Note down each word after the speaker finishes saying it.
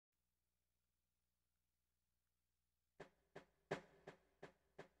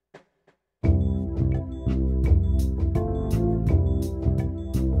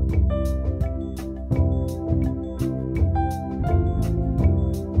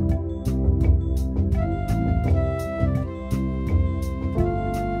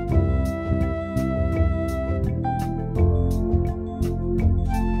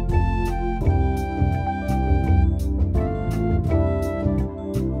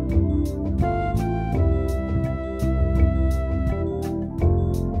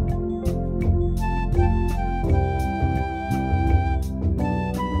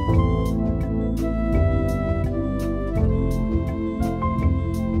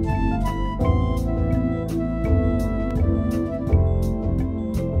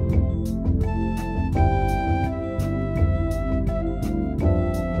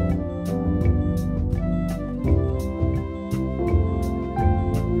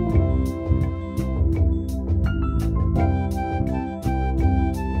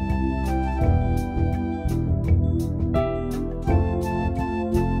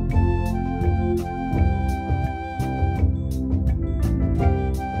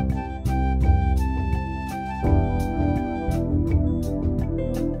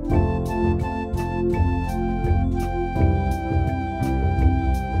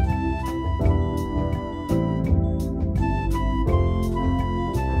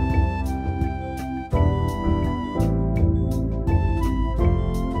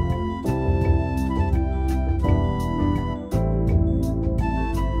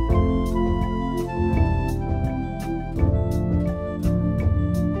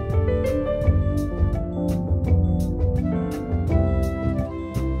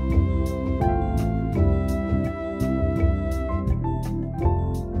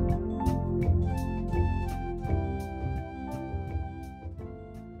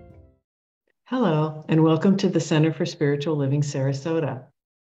Hello, and welcome to the Center for Spiritual Living Sarasota.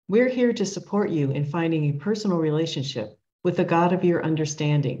 We're here to support you in finding a personal relationship with the God of your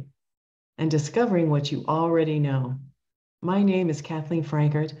understanding and discovering what you already know. My name is Kathleen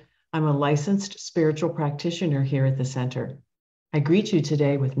Frankert. I'm a licensed spiritual practitioner here at the center. I greet you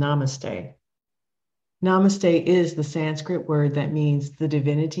today with Namaste. Namaste is the Sanskrit word that means the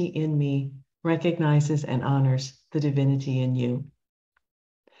divinity in me recognizes and honors the divinity in you.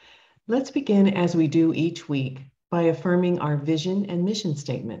 Let's begin as we do each week by affirming our vision and mission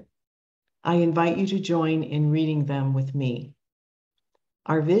statement. I invite you to join in reading them with me.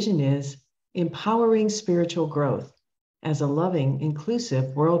 Our vision is empowering spiritual growth as a loving,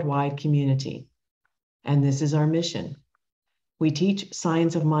 inclusive, worldwide community. And this is our mission. We teach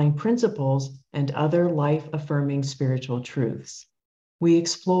Science of Mind principles and other life-affirming spiritual truths. We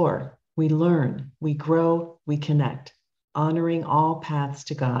explore, we learn, we grow, we connect, honoring all paths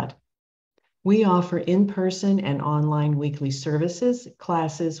to God. We offer in-person and online weekly services,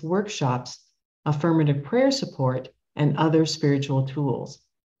 classes, workshops, affirmative prayer support, and other spiritual tools.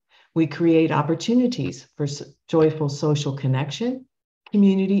 We create opportunities for joyful social connection,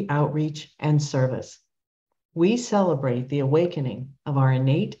 community outreach, and service. We celebrate the awakening of our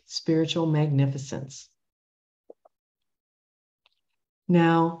innate spiritual magnificence.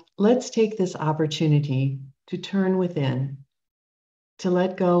 Now, let's take this opportunity to turn within, to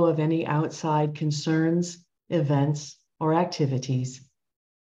let go of any outside concerns, events, or activities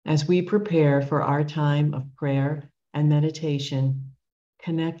as we prepare for our time of prayer and meditation.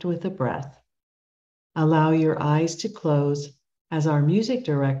 Connect with the breath. Allow your eyes to close as our music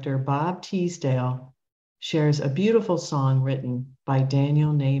director, Bob Teesdale, shares a beautiful song written by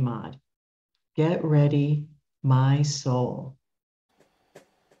Daniel Nahmad. Get ready, my soul.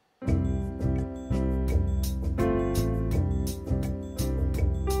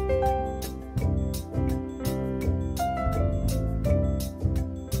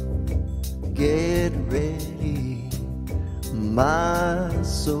 Get ready, my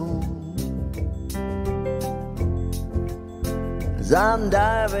soul, as I'm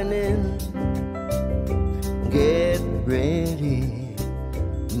diving in. Get ready,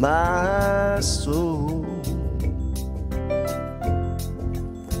 my soul,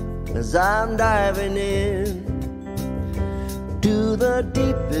 as I'm diving in to the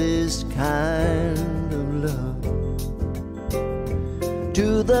deepest kind of love,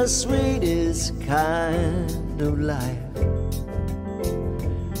 to the sweetest kind of life.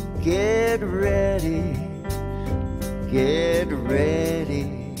 Get ready,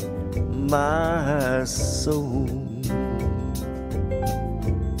 my soul.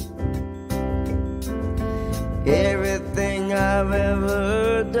 Everything I've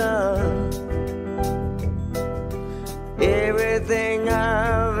ever done, everything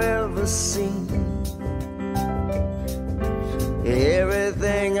I've ever seen,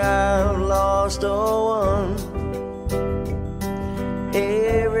 everything I've lost or won,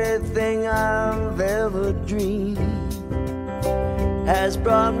 everything I've ever dreamed has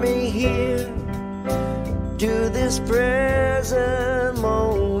brought me here to this present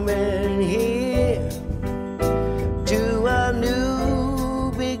moment, here to a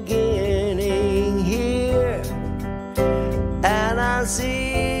new beginning, here, and I'm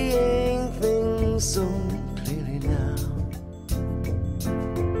seeing things so clearly now.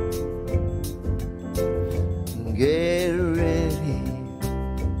 Get ready,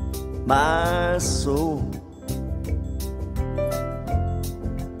 my soul.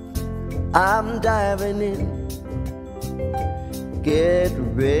 I'm diving in. Get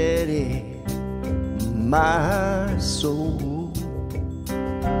ready, my soul,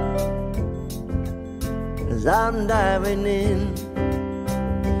 as I'm diving in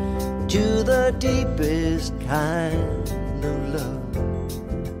to the deepest kind of love,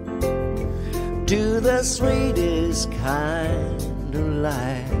 to the sweetest kind of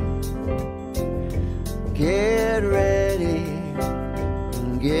life. Get ready,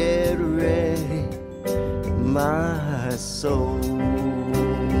 my soul.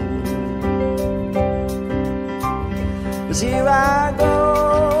 'Cause here I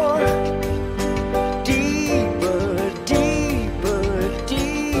go, deeper, deeper,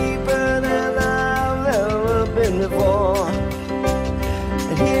 deeper than I've ever been before.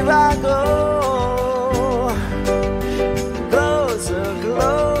 And here I go, closer,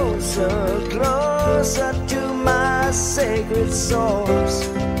 closer, closer to my sacred source.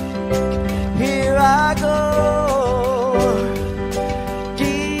 Here I go,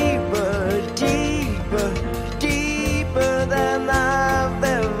 deeper, deeper, deeper than I've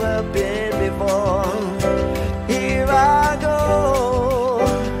ever been before. Here I go,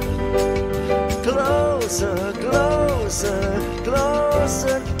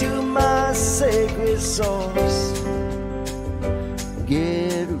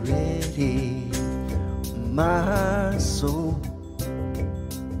 my soul.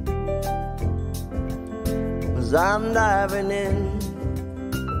 'Cause I'm diving in.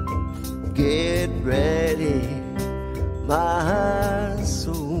 Get ready, my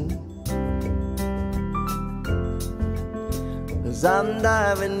soul. 'Cause I'm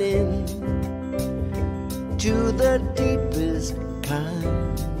diving in to the deepest kind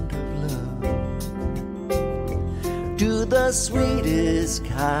of love, to the sweetest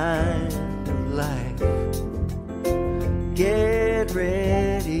kind of life. Get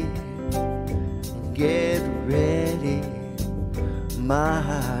ready,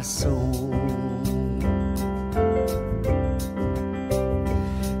 my soul.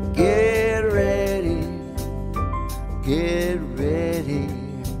 Get ready,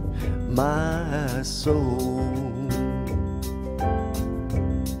 my soul.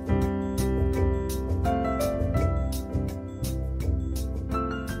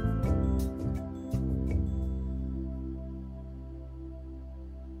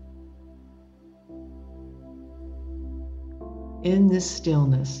 In this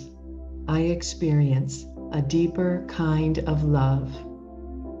stillness, I experience a deeper kind of love,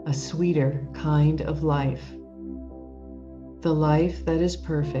 a sweeter kind of life, the life that is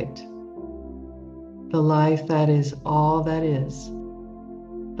perfect, the life that is all that is,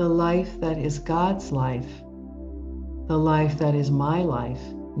 the life that is God's life, the life that is my life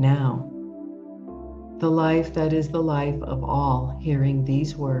now, the life that is the life of all hearing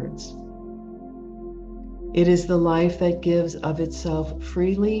these words. It is the life that gives of itself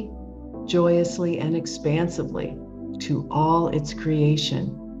freely, joyously, and expansively to all its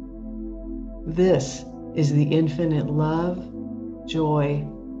creation. This is the infinite love, joy,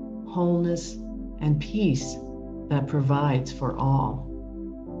 wholeness, and peace that provides for all.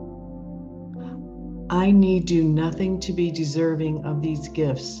 I need do nothing to be deserving of these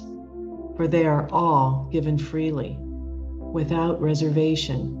gifts, for they are all given freely, without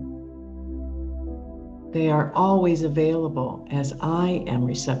reservation. They are always available as I am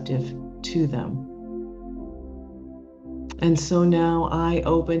receptive to them. And so now I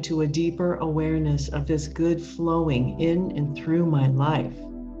open to a deeper awareness of this good flowing in and through my life.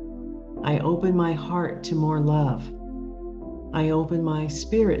 I open my heart to more love. I open my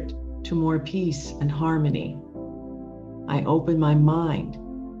spirit to more peace and harmony. I open my mind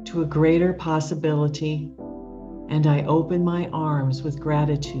to a greater possibility, and I open my arms with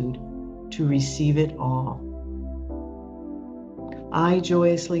gratitude to receive it all. I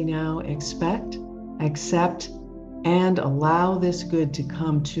joyously now expect, accept, and allow this good to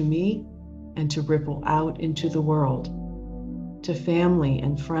come to me and to ripple out into the world, to family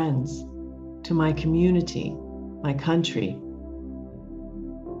and friends, to my community, my country,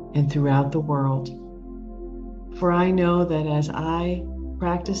 and throughout the world. For I know that as I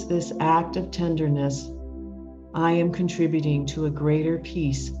practice this act of tenderness, I am contributing to a greater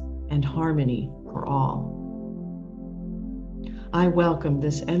peace and harmony for all. I welcome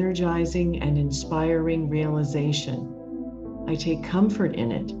this energizing and inspiring realization. I take comfort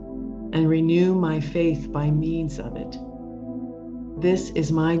in it and renew my faith by means of it. This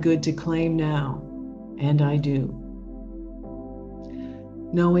is my good to claim now, and I do.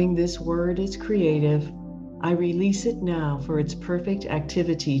 Knowing this word is creative, I release it now for its perfect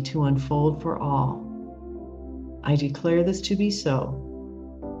activity to unfold for all. I declare this to be so,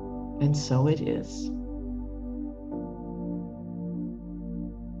 and so it is.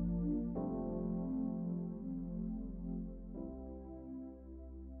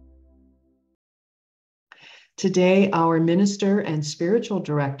 Today, our minister and spiritual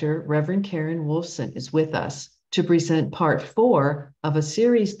director, Reverend Karen Wolfson, is with us to present part 4 of a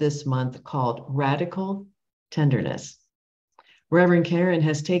series this month called Radical Tenderness. Reverend Karen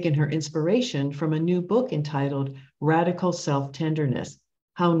has taken her inspiration from a new book entitled Radical Self-Tenderness: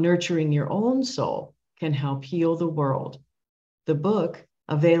 How Nurturing Your Own Soul Can Help Heal the World. The book,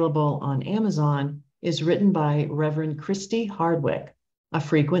 available on Amazon, is written by Reverend Christy Hardwick, a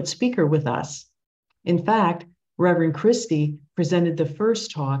frequent speaker with us. In fact, Reverend Christy presented the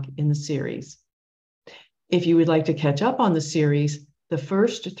first talk in the series. If you would like to catch up on the series, the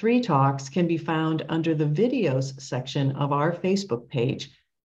first 3 talks can be found under the videos section of our Facebook page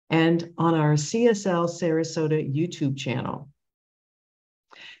and on our CSL Sarasota YouTube channel.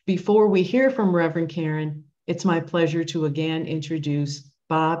 Before we hear from Reverend Karen, it's my pleasure to again introduce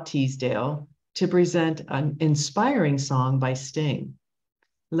Bob Teesdale to present an inspiring song by Sting.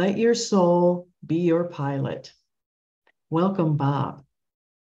 Let your soul be your pilot. Welcome, Bob.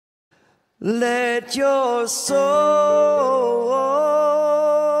 Let your soul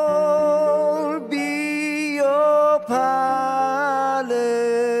be your pilot.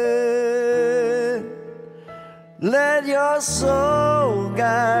 your soul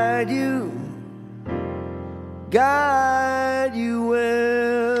guide you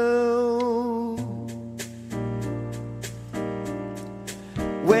well.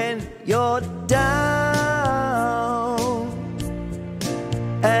 When you're down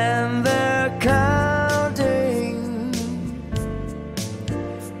and they're counting,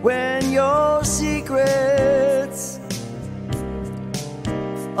 when your secrets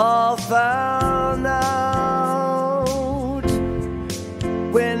are found out,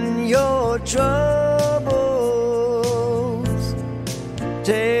 when your troubles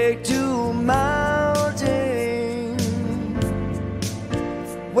take to mounting,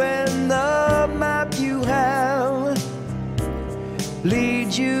 when the map you have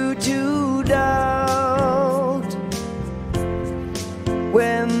leads you to doubt,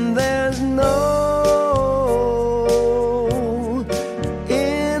 when there's no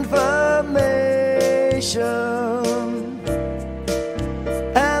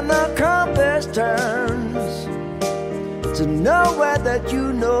and the compass turns to nowhere that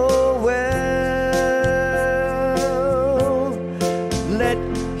you know well. Let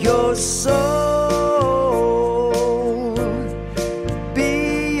your soul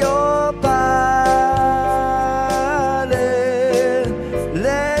be your pilot.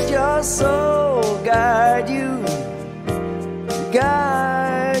 Let your soul guide you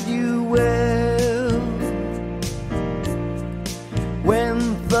well. When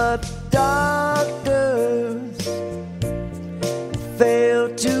the doctors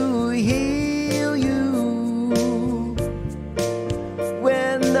fail to heal you,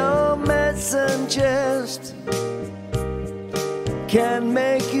 when no medicine chest can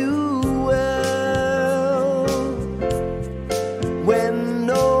make you well, when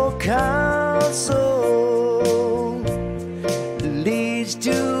no counsel leads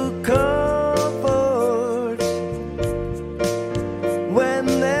to comfort, when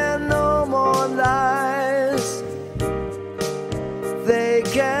there are no more lies they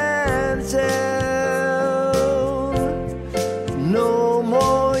can tell, no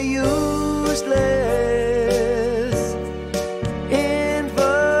more useless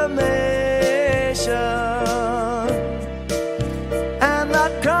information, and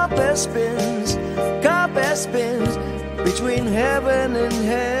the compass spins between heaven and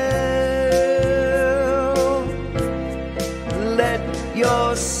hell. Let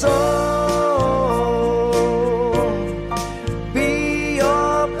your soul be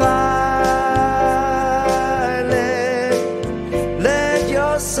your pilot. Let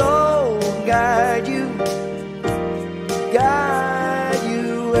your soul guide you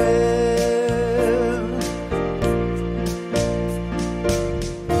well.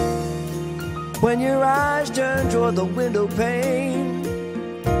 When your eyes turn toward the window pane,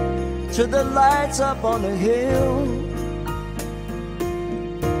 to the lights up on the hill,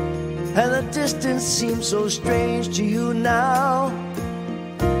 and the distance seems so strange to you now,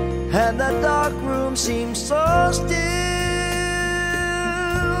 and the dark room seems so still,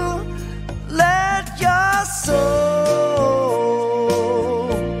 let your soul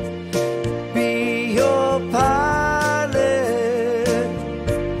be your pilot.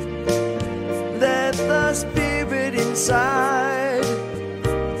 Let the spirit inside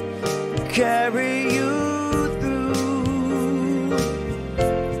carry you through.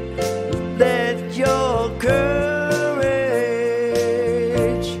 Let your courage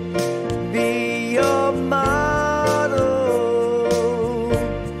be your motto,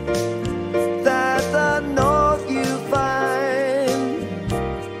 that the north you find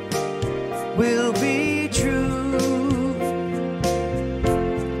will be true.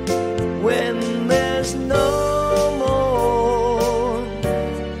 When there's no more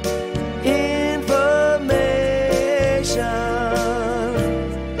information,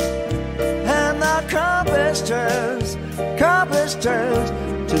 and the compass turns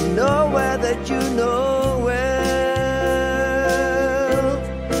to nowhere that you know well.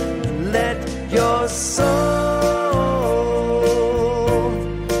 Let your soul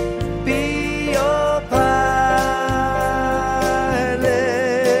be your pilot.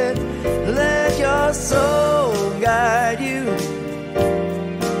 Let your soul guide you.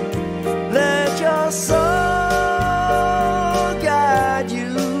 Let your soul guide you.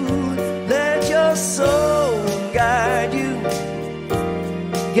 Let your soul guide you well.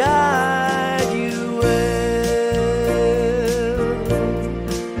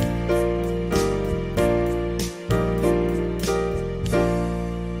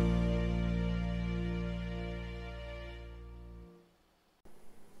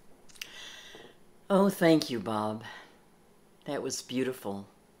 Oh, thank you, Bob. That was beautiful.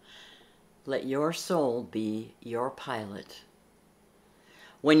 Let your soul be your pilot.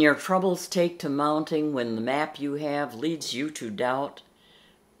 When your troubles take to mounting, when the map you have leads you to doubt,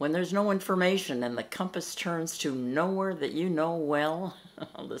 when there's no information and the compass turns to nowhere that you know well,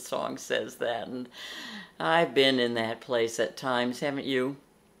 the song says that, and I've been in that place at times, haven't you?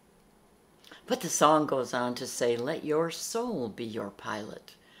 But the song goes on to say, let your soul be your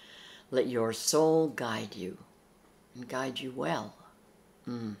pilot. Let your soul guide you, and guide you well.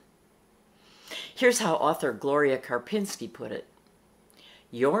 Here's how author Gloria Karpinski put it.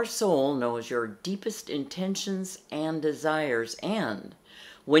 Your soul knows your deepest intentions and desires, and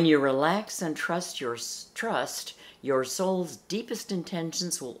when you relax and trust, your soul's deepest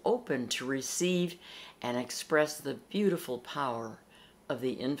intentions will open to receive and express the beautiful power of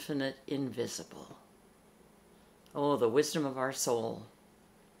the infinite invisible. Oh, the wisdom of our soul.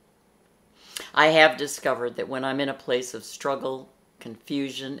 I have discovered that when I'm in a place of struggle,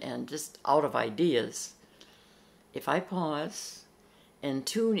 confusion, and just out of ideas, if I pause and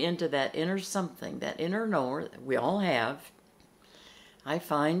tune into that inner something, that inner knower that we all have, I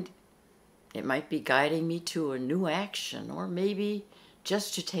find it might be guiding me to a new action, or maybe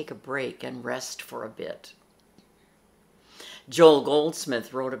just to take a break and rest for a bit. Joel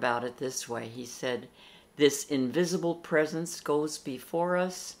Goldsmith wrote about it this way. He said, "This invisible presence goes before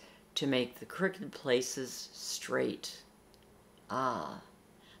us to make the crooked places straight." Ah,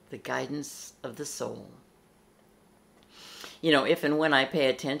 the guidance of the soul. You know, if and when I pay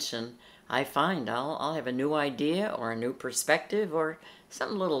attention, I find I'll have a new idea or a new perspective or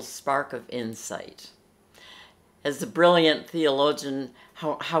some little spark of insight. As the brilliant theologian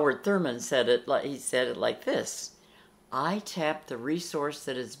Howard Thurman said it, he said it like this: I tap the resource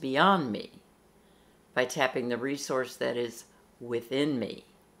that is beyond me by tapping the resource that is within me.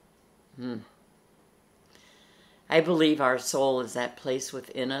 I believe our soul is that place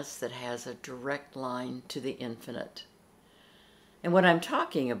within us that has a direct line to the infinite. And what I'm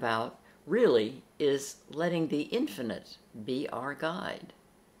talking about really is letting the infinite be our guide.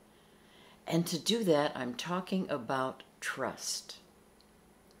 And to do that, I'm talking about trust.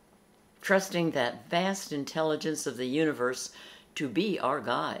 Trusting that vast intelligence of the universe to be our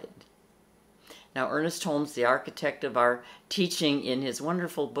guide. Now, Ernest Holmes, the architect of our teaching, in his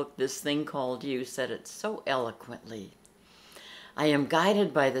wonderful book, This Thing Called You, said it so eloquently. I am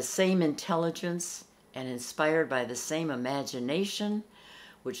guided by the same intelligence and inspired by the same imagination,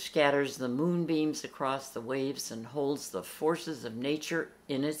 which scatters the moonbeams across the waves and holds the forces of nature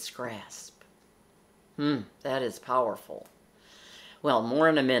in its grasp. That is powerful. Well, more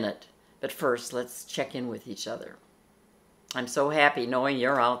in a minute, but first let's check in with each other. I'm so happy knowing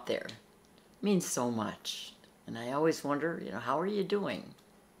you're out there. It means so much. And I always wonder, how are you doing?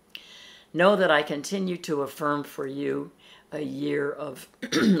 Know that I continue to affirm for you a year of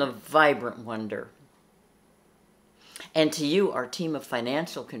vibrant wonder. And to you, our team of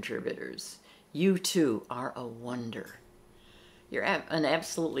financial contributors, you too are a wonder. You're an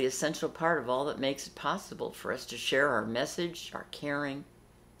absolutely essential part of all that makes it possible for us to share our message, our caring,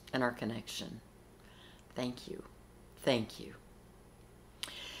 and our connection. Thank you. Thank you.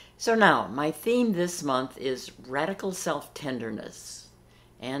 So now, my theme this month is Radical Self-Tenderness.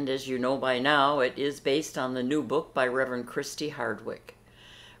 And as you know by now, it is based on the new book by Reverend Christy Hardwick,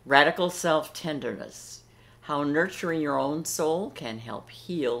 Radical Self-Tenderness: How Nurturing Your Own Soul Can Help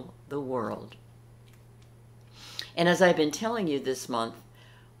Heal the World. And as I've been telling you this month,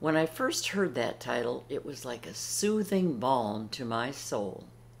 when I first heard that title, it was like a soothing balm to my soul.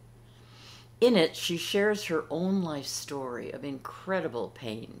 In it, she shares her own life story of incredible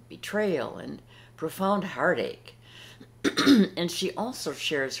pain, betrayal, and profound heartache. And she also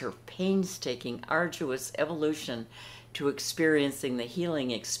shares her painstaking, arduous evolution to experiencing the healing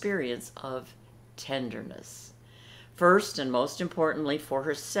experience of tenderness. First and most importantly for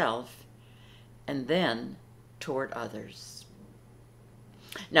herself, and then toward others.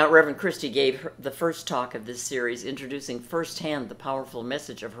 Now, Reverend Christy gave the first talk of this series, introducing firsthand the powerful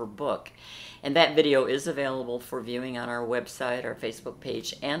message of her book. And that video is available for viewing on our website, our Facebook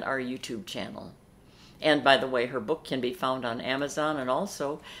page, and our YouTube channel. And by the way, her book can be found on Amazon and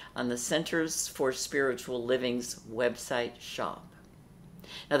also on the Centers for Spiritual Living's website shop.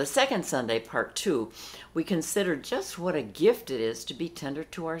 Now, the second Sunday, part 2, we considered just what a gift it is to be tender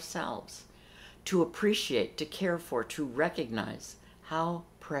to ourselves, to appreciate, to care for, to recognize how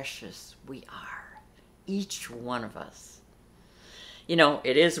precious we are, each one of us.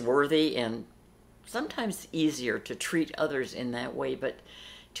 It is worthy and sometimes easier to treat others in that way, but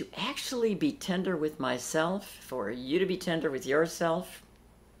to actually be tender with myself, for you to be tender with yourself,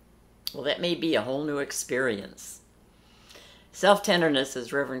 well, that may be a whole new experience. Self-tenderness,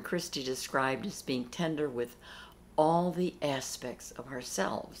 as Reverend Christie described, is being tender with all the aspects of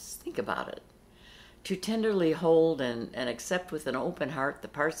ourselves. Think about it. To tenderly hold and accept with an open heart the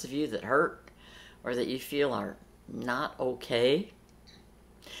parts of you that hurt or that you feel are not okay.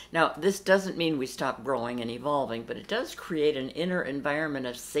 Now, this doesn't mean we stop growing and evolving, but it does create an inner environment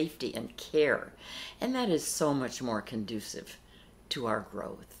of safety and care, and that is so much more conducive to our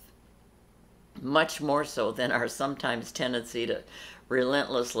growth. Much more so than our sometimes tendency to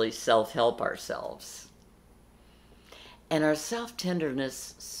relentlessly self-help ourselves. And our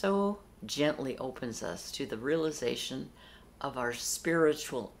self-tenderness so gently opens us to the realization of our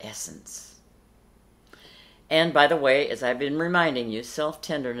spiritual essence. And by the way, as I've been reminding you,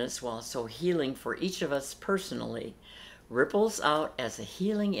 self-tenderness, while so healing for each of us personally, ripples out as a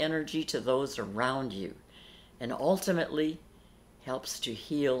healing energy to those around you, and ultimately helps to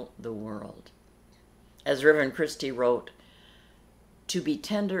heal the world. As Reverend Christie wrote, "To be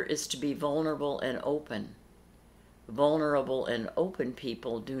tender is to be vulnerable and open. Vulnerable and open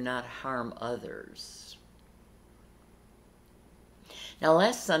people do not harm others." Now,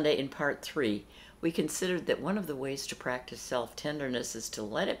 last Sunday in part 3, we considered that one of the ways to practice self-tenderness is to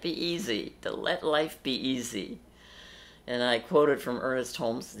let it be easy, to let life be easy. And I quoted from Ernest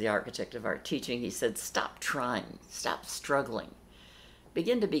Holmes, the architect of our teaching. He said, "Stop trying, stop struggling.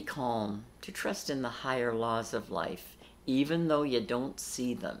 Begin to be calm, to trust in the higher laws of life. Even though you don't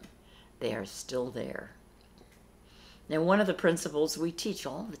see them, they are still there." Now, one of the principles we teach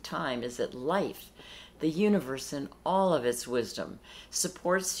all the time is that life, the universe in all of its wisdom,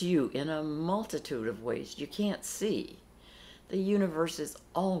 supports you in a multitude of ways you can't see. The universe is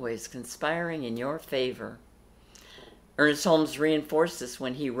always conspiring in your favor. Ernest Holmes reinforced this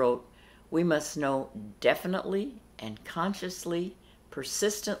when he wrote, "We must know definitely and consciously,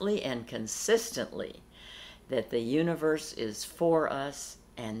 persistently and consistently, that the universe is for us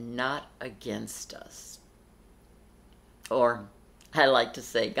and not against us." Or, I like to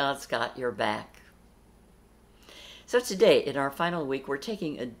say, God's got your back. So today, in our final week, we're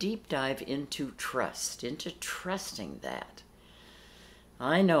taking a deep dive into trust, into trusting that.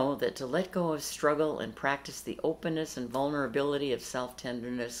 I know that to let go of struggle and practice the openness and vulnerability of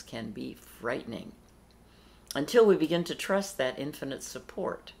self-tenderness can be frightening, until we begin to trust that infinite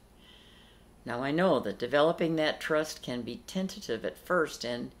support. Now, I know that developing that trust can be tentative at first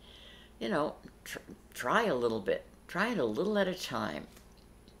and, try a little bit. Try it a little at a time.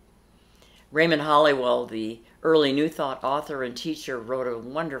 Raymond Hollywell, the early New Thought author and teacher, wrote a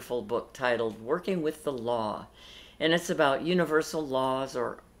wonderful book titled Working with the Law, and it's about universal laws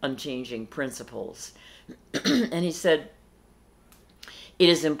or unchanging principles. And he said, "It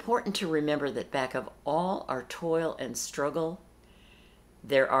is important to remember that back of all our toil and struggle,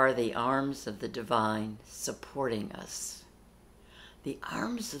 there are the arms of the divine supporting us." The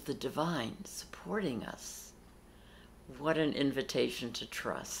arms of the divine supporting us. What an invitation to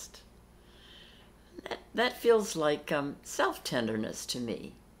trust. That feels like self-tenderness to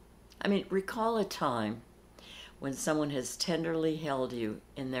me. I mean, recall a time when someone has tenderly held you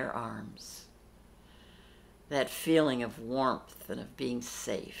in their arms. That feeling of warmth and of being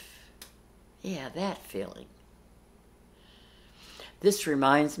safe. Yeah, that feeling. This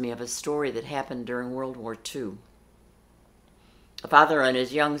reminds me of a story that happened during World War II. A father and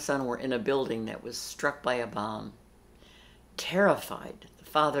his young son were in a building that was struck by a bomb. Terrified, the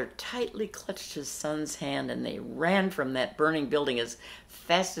father tightly clutched his son's hand and they ran from that burning building as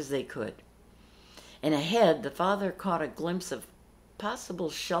fast as they could. And ahead, the father caught a glimpse of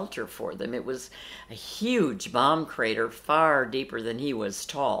possible shelter for them. It was a huge bomb crater, far deeper than he was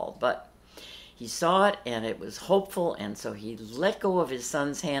tall, but he saw it and it was hopeful, and so he let go of his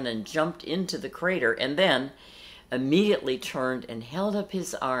son's hand and jumped into the crater, and then immediately turned and held up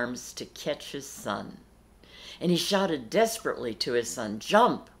his arms to catch his son. And he shouted desperately to his son,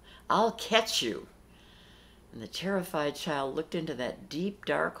 "Jump, I'll catch you." And the terrified child looked into that deep,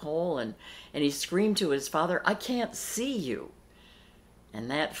 dark hole and he screamed to his father, "I can't see you."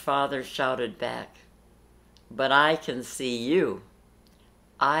 And that father shouted back, "But I can see you.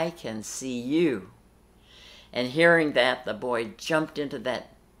 I can see you." And hearing that, the boy jumped into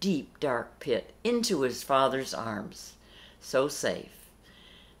that deep, dark pit, into his father's arms, so safe,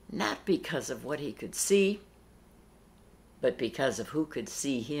 not because of what he could see, but because of who could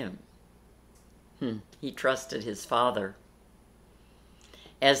see him. He trusted his father.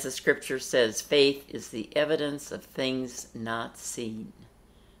 As the scripture says, faith is the evidence of things not seen.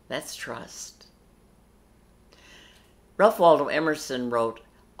 That's trust. Ralph Waldo Emerson wrote,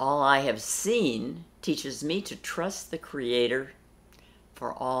 "All I have seen teaches me to trust the Creator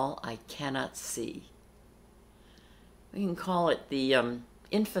for all I cannot see." We can call it the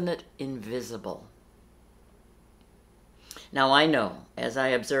infinite invisible. Now I know, as I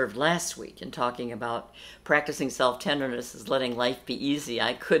observed last week in talking about practicing self-tenderness as letting life be easy,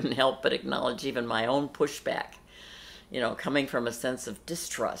 I couldn't help but acknowledge even my own pushback. Coming from a sense of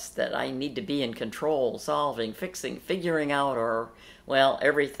distrust that I need to be in control, solving, fixing, figuring out, or, well,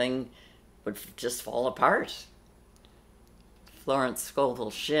 everything would just fall apart. Florence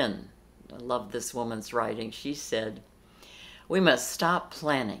Scovel Shinn, I love this woman's writing. She said, "We must stop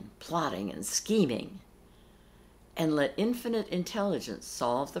planning, plotting, and scheming, and let infinite intelligence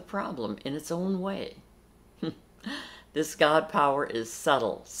solve the problem in its own way." This God power is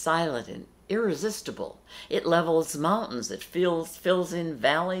subtle, silent, and irresistible. It levels mountains. It fills in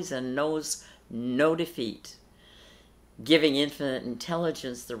valleys and knows no defeat. Giving infinite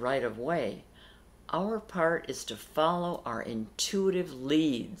intelligence the right of way, our part is to follow our intuitive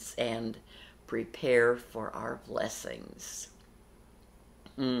leads and prepare for our blessings.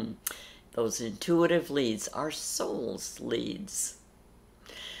 Those intuitive leads are soul's leads.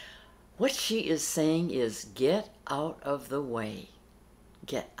 What she is saying is get out of the way.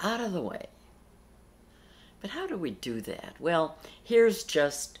 Get out of the way. But how do we do that? Well, here's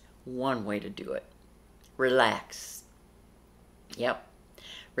just one way to do it. Relax. Yep.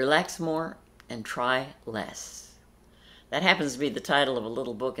 Relax more and try less. That happens to be the title of a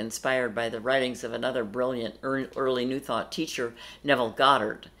little book inspired by the writings of another brilliant early New Thought teacher, Neville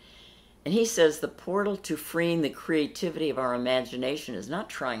Goddard. And he says the portal to freeing the creativity of our imagination is not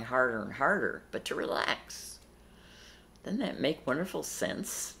trying harder and harder, but to relax. Doesn't that make wonderful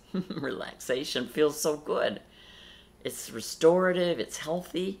sense? Relaxation feels so good. It's restorative, it's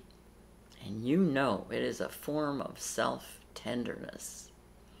healthy, and it is a form of self-tenderness.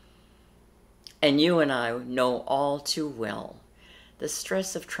 And you and I know all too well the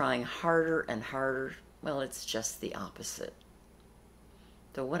stress of trying harder and harder, well, it's just the opposite.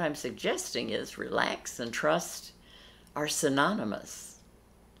 So what I'm suggesting is relax and trust are synonymous.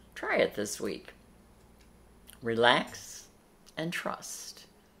 Try it this week. Relax and trust.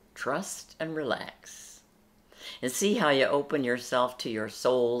 Trust and relax. And see how you open yourself to your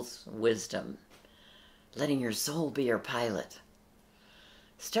soul's wisdom, letting your soul be your pilot.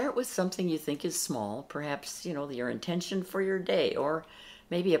 Start with something you think is small, perhaps, your intention for your day, or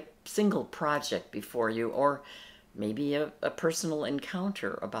maybe a single project before you, or maybe a personal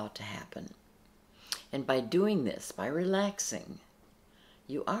encounter about to happen. And by doing this, by relaxing,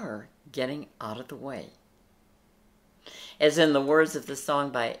 you are getting out of the way. As in the words of the song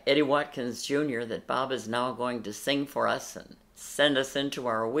by Eddie Watkins Jr. that Bob is now going to sing for us and send us into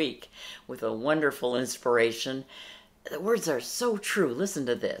our week with a wonderful inspiration. The words are so true. Listen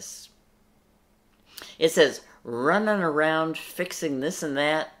to this. It says, running around fixing this and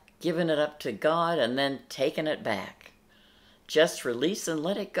that, giving it up to God, and then taking it back. Just release and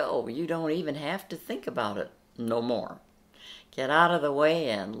let it go. You don't even have to think about it no more. Get out of the way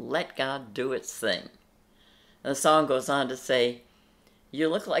and let God do its thing. And the song goes on to say, you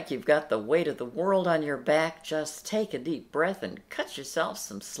look like you've got the weight of the world on your back. Just take a deep breath and cut yourself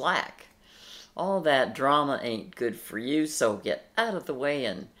some slack. All that drama ain't good for you, so get out of the way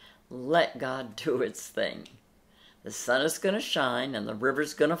and let God do its thing. The sun is going to shine and the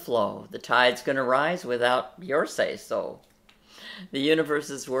river's going to flow. The tide's going to rise without your say-so. The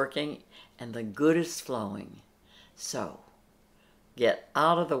universe is working and the good is flowing. So, get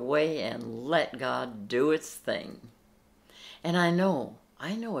out of the way and let God do its thing. And I know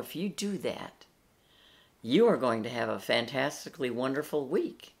if you do that, you are going to have a fantastically wonderful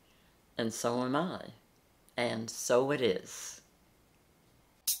week. And so am I. And so it is.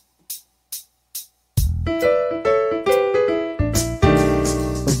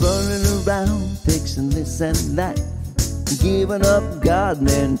 Running around fixing this and that, giving up God and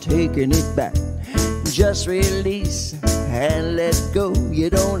then taking it back. Just release and let go. You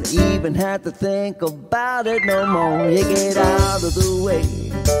don't even have to think about it no more. You get out of the way.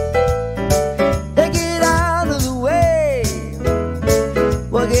 You get out of the way.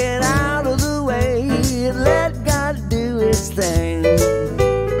 Well, get out of the way. Let God do His thing.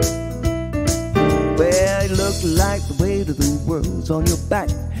 Well, it looks like the weight of the world's on your back.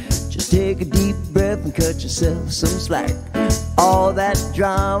 Just take a deep breath and cut yourself some slack. All that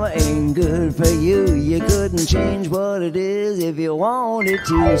drama ain't good for you. You couldn't change what it is if you wanted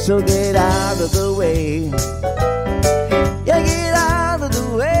to. So get out of the way. Yeah, get out of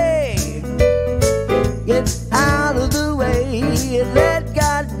the way. Get out of the way. Let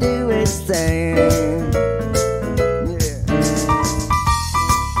God do His thing.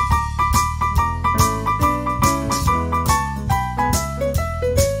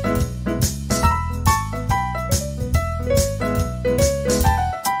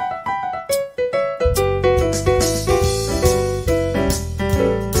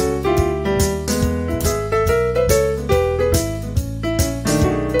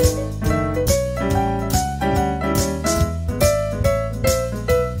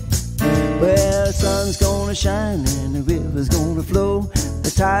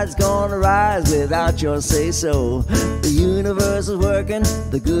 tide's gonna rise without your say-so. The universe is working,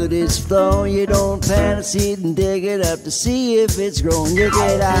 the good is flowing. You don't plant a seed and dig it up to see if it's growing. You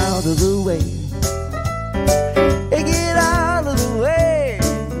get out of the way. You get out of the way.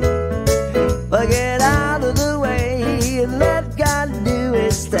 Well, get out of the way and let God do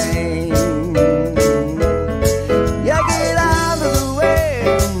His thing. You get out of the way.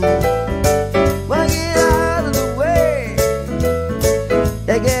 Well, get out of the way.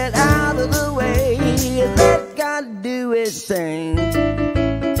 You get out of the way and let God do His thing.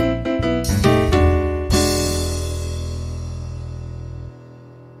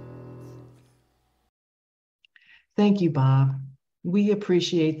 Thank you, Bob. We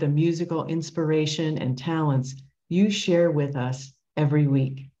appreciate the musical inspiration and talents you share with us every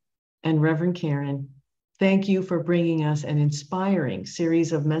week. And Reverend Karen, thank you for bringing us an inspiring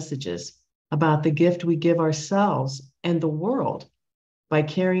series of messages about the gift we give ourselves and the world by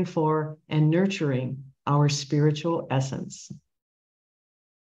caring for and nurturing our spiritual essence.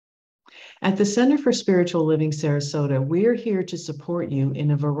 At the Center for Spiritual Living Sarasota, we're here to support you in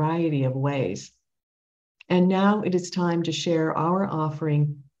a variety of ways. And now it is time to share our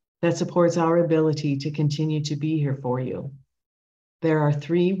offering that supports our ability to continue to be here for you. There are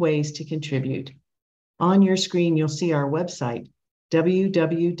 3 ways to contribute. On your screen, you'll see our website,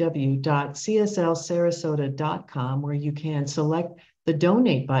 www.cslsarasota.com, where you can select the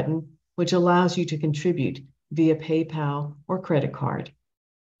donate button, which allows you to contribute via PayPal or credit card.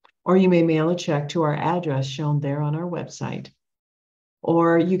 Or you may mail a check to our address shown there on our website.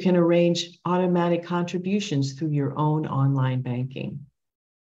 Or you can arrange automatic contributions through your own online banking.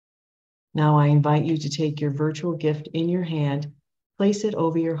 Now I invite you to take your virtual gift in your hand, place it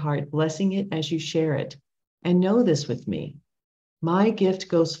over your heart, blessing it as you share it, and know this with me. My gift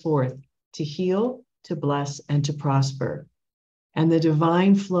goes forth to heal, to bless, and to prosper, and the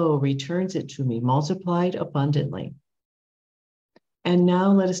divine flow returns it to me, multiplied abundantly. And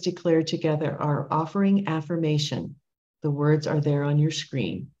now let us declare together our offering affirmation. The words are there on your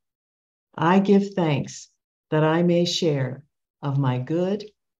screen. I give thanks that I may share of my good,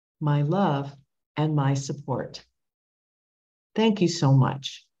 my love, and my support. Thank you so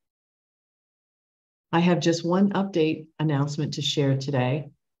much. I have just one update announcement to share today.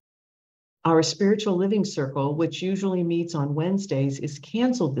 Our Spiritual Living Circle, which usually meets on Wednesdays, is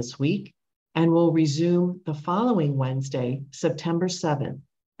canceled this week and will resume the following Wednesday, September 7th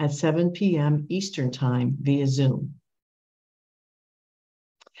at 7 p.m. Eastern Time via Zoom.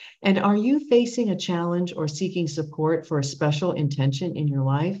 And are you facing a challenge or seeking support for a special intention in your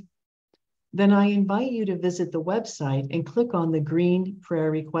life? Then I invite you to visit the website and click on the green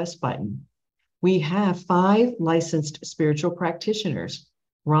prayer request button. We have 5 licensed spiritual practitioners,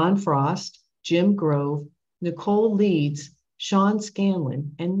 Ron Frost, Jim Grove, Nicole Leeds, Sean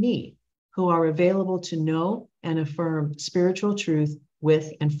Scanlon, and me, who are available to know and affirm spiritual truth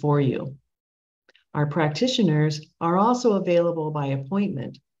with and for you. Our practitioners are also available by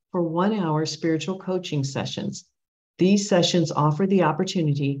appointment for 1-hour spiritual coaching sessions. These sessions offer the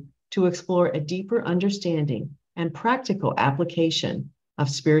opportunity to explore a deeper understanding and practical application of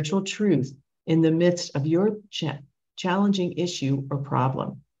spiritual truth in the midst of your challenging issue or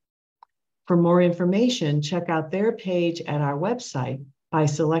problem. For more information, check out their page at our website by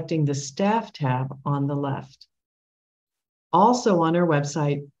selecting the Staff tab on the left. Also on our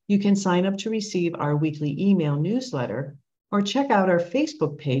website, you can sign up to receive our weekly email newsletter or check out our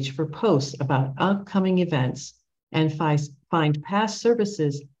Facebook page for posts about upcoming events and find past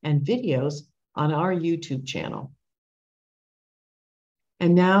services and videos on our YouTube channel.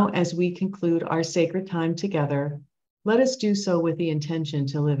 And now, as we conclude our sacred time together, let us do so with the intention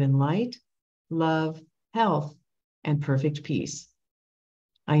to live in light, love, health, and perfect peace.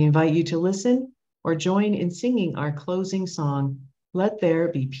 I invite you to listen or join in singing our closing song, Let There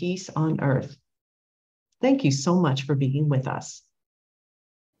Be Peace on Earth. Thank you so much for being with us.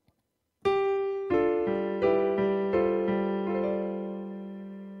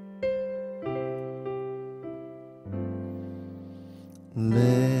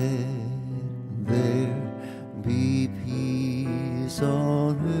 Let there be peace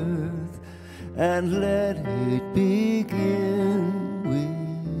on earth, and let it begin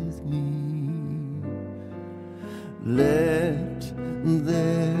with me. Let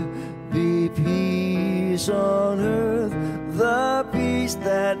there be peace on earth, the peace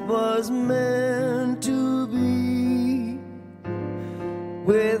that was meant to be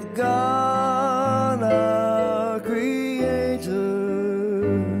with God our Creator.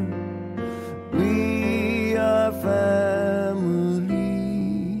 We are family.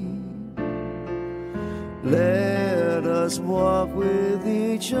 Let us walk with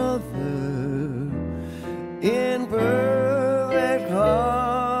each each other in perfect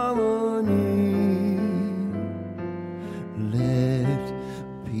harmony. Let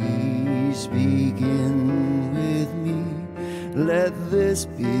peace begin with me. Let this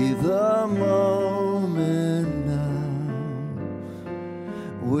be the moment now.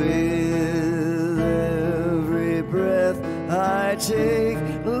 With every breath I take,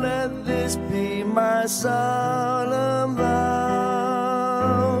 let this be my solemn vow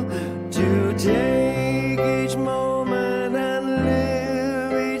to take each moment and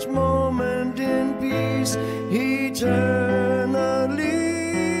live each moment in peace eternally.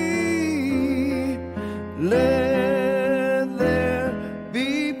 Let there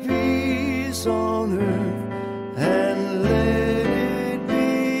be peace on earth